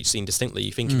think of each scene distinctly.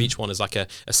 You think of each one as like a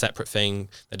separate thing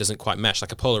that doesn't quite mesh,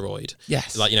 like a Polaroid.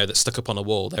 Yes, like that's stuck up on a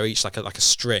wall. They're each like a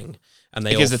string, and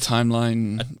they gives a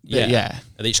timeline. And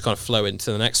they each kind of flow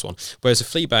into the next one. Whereas a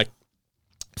Fleabag,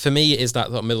 for me, is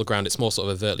that middle ground. It's more sort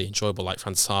of overtly enjoyable, like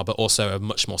Frances Ha, but also a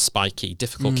much more spiky,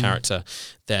 difficult character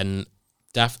than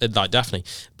like Daphne.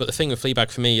 But the thing with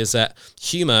Fleabag for me is that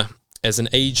humor as an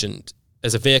agent,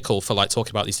 as a vehicle for like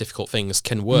talking about these difficult things,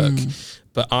 can work.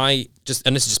 But I just,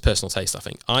 and this is just personal taste, I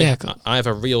think, I have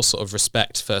a real sort of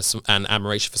respect for and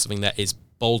admiration for something that is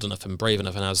bold enough and brave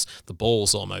enough and has the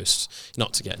balls almost,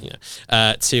 not to get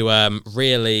to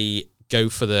really go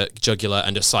for the jugular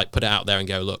and just like put it out there and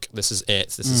go, look, this is it.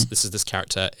 This is this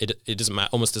character. It doesn't matter.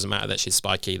 Almost doesn't matter that she's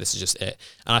spiky. This is just it.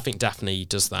 And I think Daphne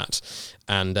does that.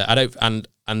 And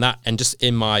and just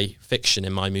in my fiction,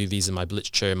 in my movies, in my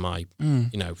literature, in my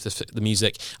the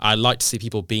music, I like to see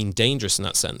people being dangerous in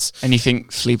that sense. And you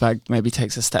think Fleabag maybe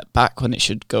takes a step back when it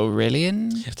should go really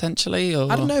in, potentially? Or?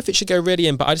 I don't know if it should go really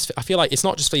in, but I feel like it's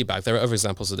not just Fleabag. There are other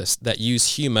examples of this that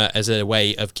use humor as a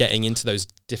way of getting into those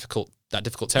difficult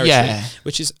territory,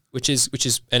 which is,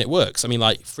 and it works. I mean,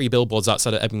 like 3 Billboards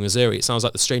Outside of Ebbing, Missouri. It sounds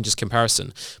like the strangest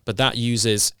comparison, but that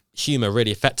uses humor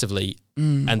really effectively.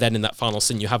 And then in that final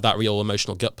scene, you have that real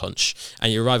emotional gut punch,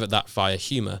 and you arrive at that via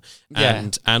humor.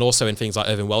 And also in things like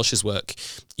Irvine Welsh's work,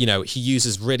 he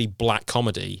uses really black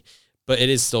comedy, but it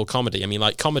is still comedy. I mean,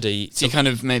 like comedy. So you kind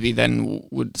of maybe then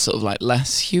would sort of like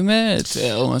less humor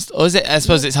almost, or is it? I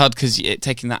suppose it's hard because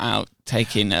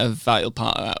taking a vital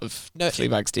part out of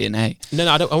Fleabag's DNA. No,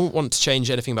 I don't want to change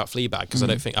anything about Fleabag because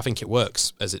I think it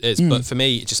works as it is. But for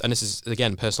me, and this is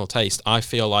again personal taste, I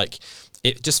feel like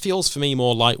it just feels for me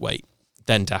more lightweight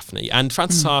than Daphne. And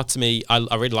Frances Ha, to me, I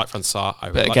really like Frances Ha.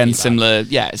 But again,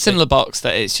 similar box,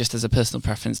 that it's just as a personal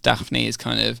preference. Daphne is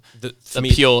kind of the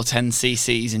pure 10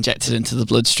 cc's injected into the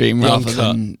bloodstream rather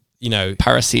than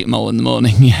paracetamol in the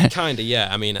morning. Kind of,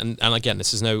 I mean, and again,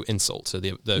 this is no insult to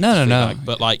the no.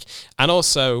 But like, and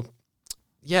also,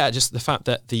 just the fact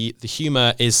that the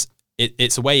humor is,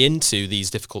 it's a way into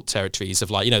these difficult territories of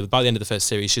like, by the end of the first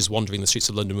series, she's wandering the streets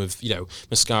of London with,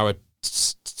 mascara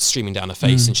streaming down her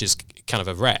face and she's kind of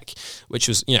a wreck, which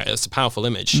was, it's a powerful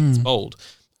image. It's bold.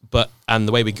 And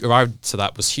the way we arrived to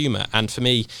that was humor. And for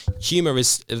me, humor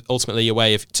is ultimately a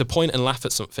way to point and laugh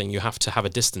at something. You have to have a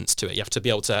distance to it. You have to be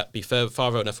able to be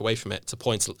far enough away from it to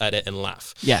point at it and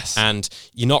laugh. Yes. And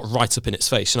you're not right up in its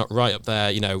face. You're not right up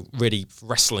there, really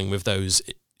wrestling with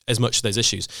as much of those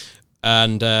issues.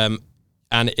 But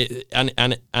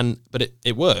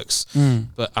it works.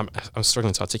 But I'm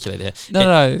struggling to articulate it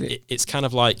here. It's kind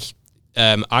of like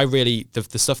the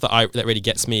stuff that really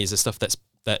gets me is the stuff that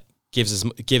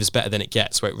gives better than it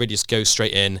gets, where it really just goes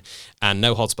straight in and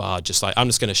no holds barred. Just like, I'm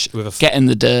just going to get in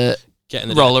the dirt,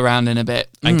 roll around in a bit,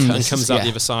 and comes out the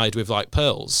other side with like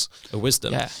pearls of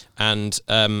wisdom. And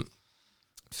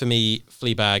for me,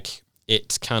 Fleabag,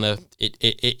 it's kind of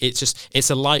it's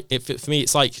a light. For me,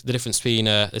 it's like the difference between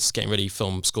this is getting really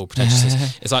film school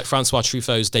pretentiousness. It's like Francois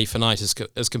Truffaut's Day for Night as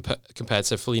compared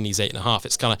to Fellini's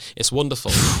 8.5. It's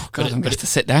wonderful. God, I'm going to have to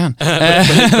sit down.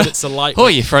 But it's a light. Oh,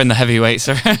 you're throwing the heavyweights.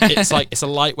 It's a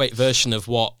lightweight version of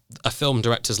what a film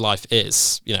director's life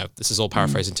is. This is all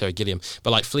paraphrasing Terry Gilliam,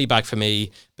 but like Fleabag for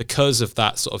me, because of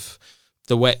that sort of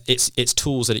the way its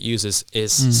tools that it uses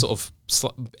is sort of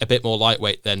a bit more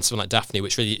lightweight than something like Daphne,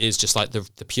 which really is just like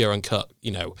the pure uncut,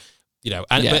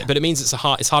 but it means it's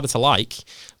harder to like.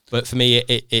 But for me,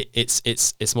 it's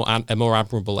a more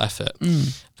admirable effort.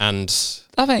 And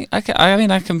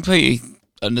I completely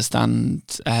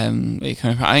understand. I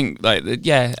think like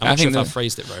I'm not sure if I've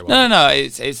phrased it very well. No.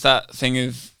 It's that thing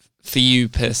of, for you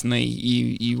personally,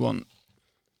 you want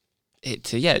it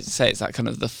to say it's that kind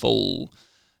of the full,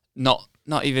 not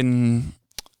even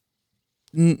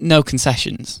no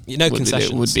concessions. No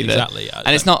concessions would be exactly.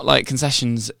 And it's not like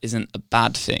concessions isn't a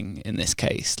bad thing in this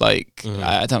case. Like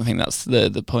I don't think that's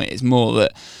the point. It's more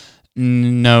that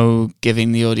no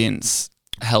giving the audience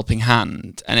a helping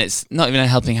hand, and it's not even a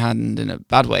helping hand in a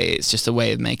bad way. It's just a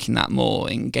way of making that more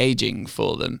engaging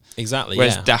for them. Exactly.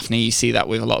 Whereas Daphne, you see that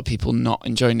with a lot of people not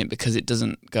enjoying it because it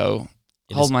doesn't go.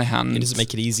 Hold my hand. It doesn't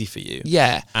make it easy for you.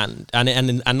 Yeah, and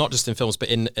not just in films, but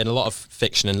in a lot of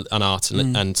fiction and art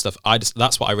and stuff.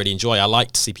 That's what I really enjoy. I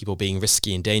like to see people being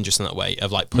risky and dangerous in that way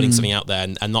of like putting something out there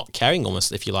and not caring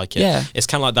almost if you like it. Yeah, it's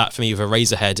kind of like that for me with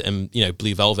Eraserhead and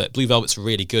Blue Velvet. Blue Velvet's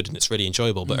really good and it's really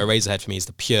enjoyable, but Eraserhead for me is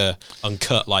the pure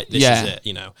uncut. Like this is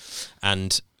it,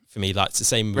 and. For me, that's the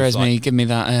same. Whereas give me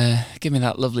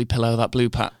that lovely pillow, that blue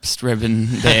Pabst ribbon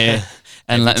there,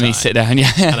 and let me sit down. Yeah,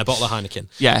 and a bottle of Heineken.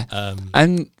 Yeah,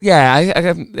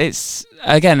 it's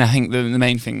again. I think the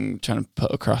main thing trying to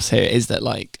put across here is that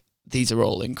like these are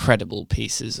all incredible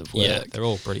pieces of work. Yeah, they're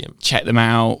all brilliant. Check them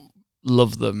out,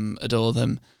 love them, adore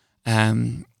them.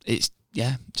 It's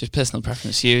just personal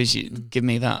preference. You give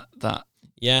me that.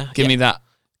 Give me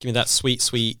that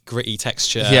sweet, gritty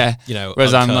texture. Yeah,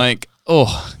 Whereas uncut. I'm like.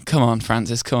 Oh, come on,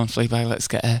 Francis! Come on, Fleabag. Let's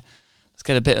get a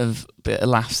bit of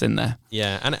laughs in there.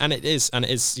 Yeah, and it is, and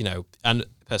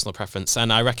personal preference.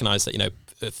 And I recognise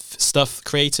that stuff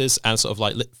creators and sort of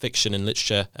like fiction and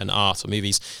literature and art or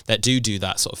movies that do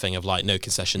that sort of thing of like no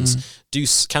concessions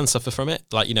can suffer from it.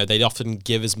 Like they often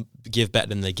give better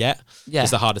than they get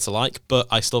because they're harder to like. But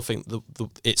I still think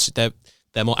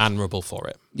they're more admirable for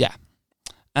it. Yeah.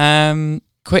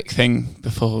 Quick thing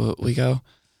before we go.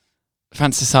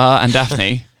 Frances Ha and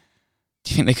Daphne,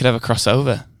 do you think they could have a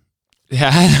crossover?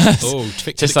 Yeah.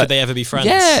 Could they ever be friends?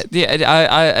 Yeah.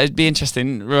 It'd be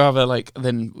interesting. Rather like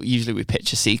than usually we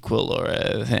pitch a sequel or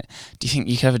do you think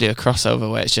you could ever do a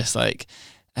crossover where it's just like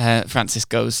Frances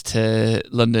goes to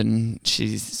London,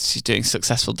 she's doing a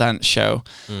successful dance show,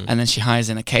 and then she hires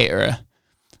in a caterer.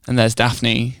 And there's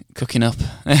Daphne cooking up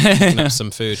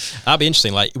some food. That'd be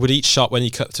interesting. Like, would each shot when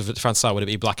you cut to Frances Ha, would it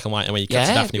be black and white, and when you cut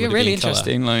to Daphne, would it be in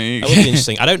interesting. Like, that would be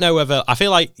interesting. I don't know whether I feel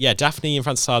like Daphne and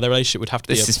Frances Ha, their relationship would have to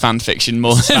be. This is fan fiction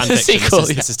more. This is fan fiction. Sequel,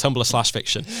 this is Tumblr /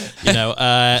 fiction.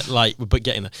 But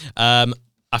getting there.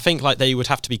 I think like they would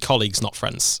have to be colleagues, not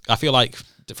friends. I feel like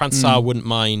Frances Ha wouldn't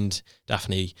mind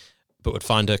Daphne, but would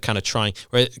find her kind of trying,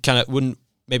 where it kind of wouldn't.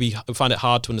 Maybe find it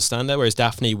hard to understand her, whereas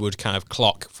Daphne would kind of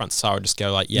clock Frances Ha and just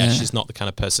go like, she's not the kind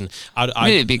of person.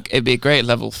 It'd be a great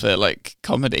level for like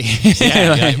comedy.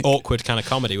 Awkward kind of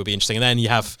comedy would be interesting. And then you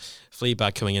have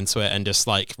Fleabag coming into it and just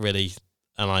like really,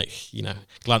 and like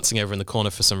glancing over in the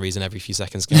corner for some reason every few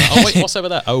seconds. Going, oh wait, what's over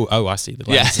there? Oh, I see the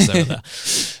glasses over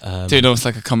there. Doing almost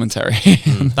like a commentary.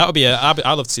 That would be I'd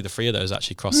love to see the three of those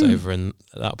actually cross over, and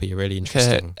that would be really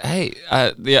interesting. Probably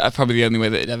the only way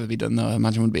that it'd ever be done though, I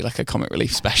imagine, would be like a comic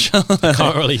relief special.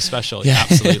 Comic relief special, yeah,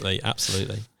 absolutely.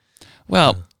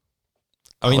 Well,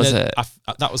 I mean,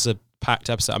 that was a packed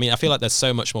episode. I mean, I feel like there's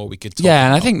so much more we could talk about.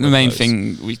 And I think the main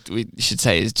thing we should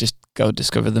say is just go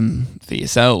discover them for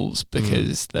yourselves,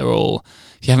 because they're all,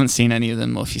 if you haven't seen any of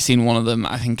them or if you've seen one of them,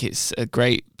 I think it's a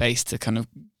great base to kind of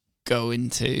go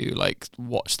into, like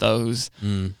watch those.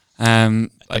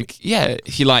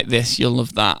 If you like this, you'll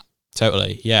love that.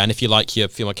 Totally. Yeah. And if you like your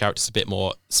female characters a bit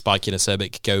more spiky and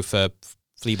acerbic, go for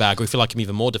Fleabag. Or if you like them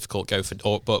even more difficult,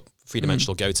 but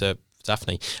three-dimensional, go to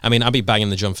Daphne. I mean, I'd be banging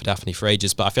the drum for Daphne for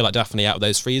ages, but I feel like Daphne out of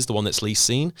those three is the one that's least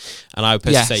seen. And I would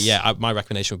personally say, my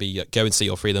recommendation would be go and see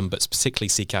all three of them, but particularly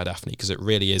seek out Daphne, because it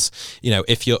really is,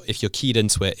 if you're keyed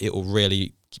into it, it will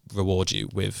really reward you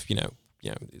with,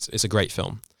 it's a great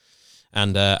film.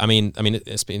 And I mean,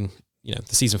 it's been,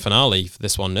 the season finale for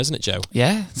this one, isn't it, Joe?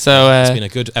 Yeah. So it's been a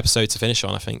good episode to finish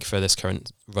on, I think, for this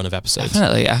current run of episodes.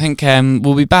 Definitely. I think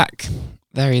we'll be back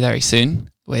very, very soon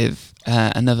with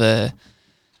another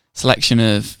selection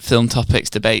of film topics,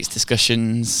 debates,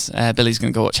 discussions. Billy's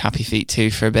going to go watch Happy Feet 2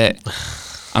 for a bit.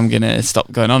 I'm going to stop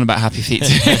going on about Happy Feet 2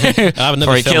 I have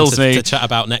another film to chat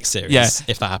about next series,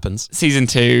 if that happens. Season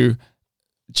 2,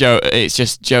 it's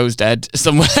just Joe's dead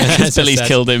somewhere because Billy's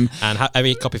killed him. And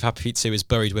every copy of Happy Feet 2 is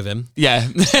buried with him. Yeah,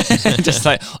 just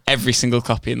like every single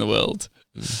copy in the world.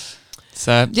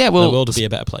 So, the world will be a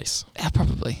better place. Yeah,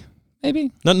 probably.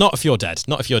 Maybe. No, not if you're dead.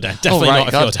 Not if you're dead. Definitely not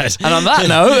if you're dead. And on that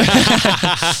note,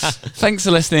 thanks for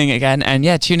listening again.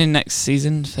 And tune in next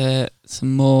season for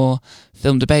some more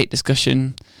film debate,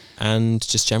 discussion. And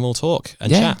just general talk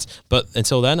and chat. But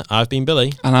until then, I've been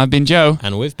Billy. And I've been Joe.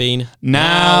 And we've been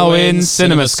Now in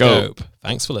CinemaScope.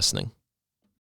 Thanks for listening.